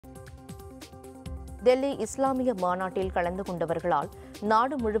டெல்லி இஸ்லாமிய மாநாட்டில் கலந்து கொண்டவர்களால்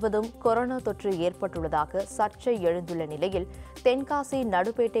நாடு முழுவதும் கொரோனா தொற்று ஏற்பட்டுள்ளதாக சர்ச்சை எழுந்துள்ள நிலையில் தென்காசி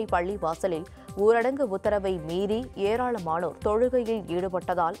நடுப்பேட்டை பள்ளி வாசலில் ஊரடங்கு உத்தரவை மீறி ஏராளமானோர் தொழுகையில்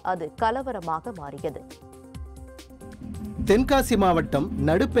ஈடுபட்டதால் அது கலவரமாக மாறியது. தென்காசி மாவட்டம்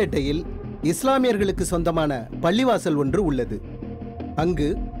நடுப்பேட்டையில் இஸ்லாமியர்களுக்கு சொந்தமான பள்ளிவாசல் ஒன்று உள்ளது. அங்கு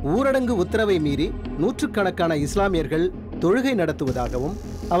ஊரடங்கு உத்தரவை மீறி நூற்றுக்கணக்கான இஸ்லாமியர்கள் தொழுகை நடத்துவதாகவும்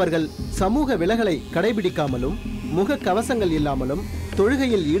அவர்கள் சமூக விலகலை கடைபிடிக்காமலும் முக கவசங்கள் இல்லாமலும்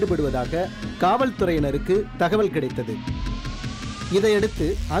தொழுகையில் ஈடுபடுவதாக காவல்துறையினருக்கு தகவல் கிடைத்தது. இதையடுத்து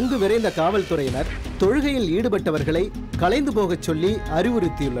அங்கு விரைந்த காவல்துறையினர் தொழுகையில் ஈடுபட்டவர்களை கலைந்து போகச் சொல்லி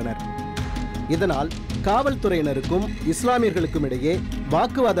அறிவுறுத்தியுள்ளனர். இதனால் காவல்துறையினருக்கும் இஸ்லாமியர்களுக்கும் இடையே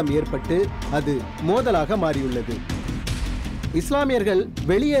வாக்குவாதம் ஏற்பட்டு அது மோதலாக மாறியுள்ளது. இஸ்லாமியர்கள்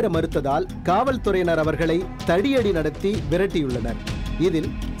வெளியேற மறுத்ததால் காவல்துறையினர் அவர்களை தடியடி நடத்தி விரட்டியுள்ளனர். இதில்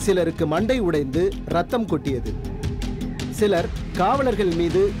சிலருக்கு மண்டை உடைந்து ரத்தம் கொட்டியது. சிலர் காவலர்கள்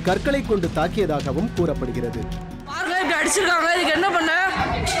மீது கற்களை கொண்டு தாக்கியதாகவும் கூறப்படுகிறது.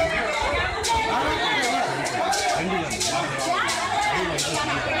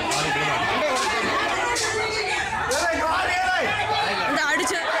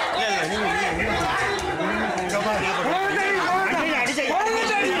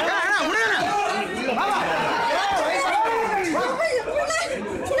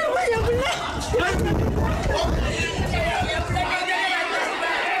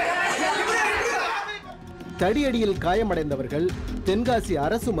 தடியடியில் காயமடைந்தவர்கள் தென்காசி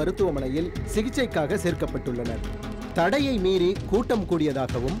அரசு மருத்துவமனையில் சிகிச்சைக்காக சேர்க்கப்பட்டுள்ளனர். தடையை மீறி கூட்டம்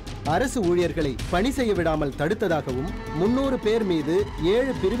கூடியதாகவும் அரசு ஊழியர்களை பணி செய்ய விடாமல் தடுத்ததாகவும் 300 பேர் மீது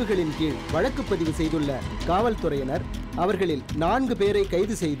 7 பிரிவுகளின் கீழ் வழக்கு பதிவு செய்துள்ள காவல்துறையினர் அவர்களில் 4 பேரை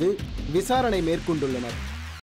கைது செய்து விசாரணை மேற்கொண்டுள்ளனர்.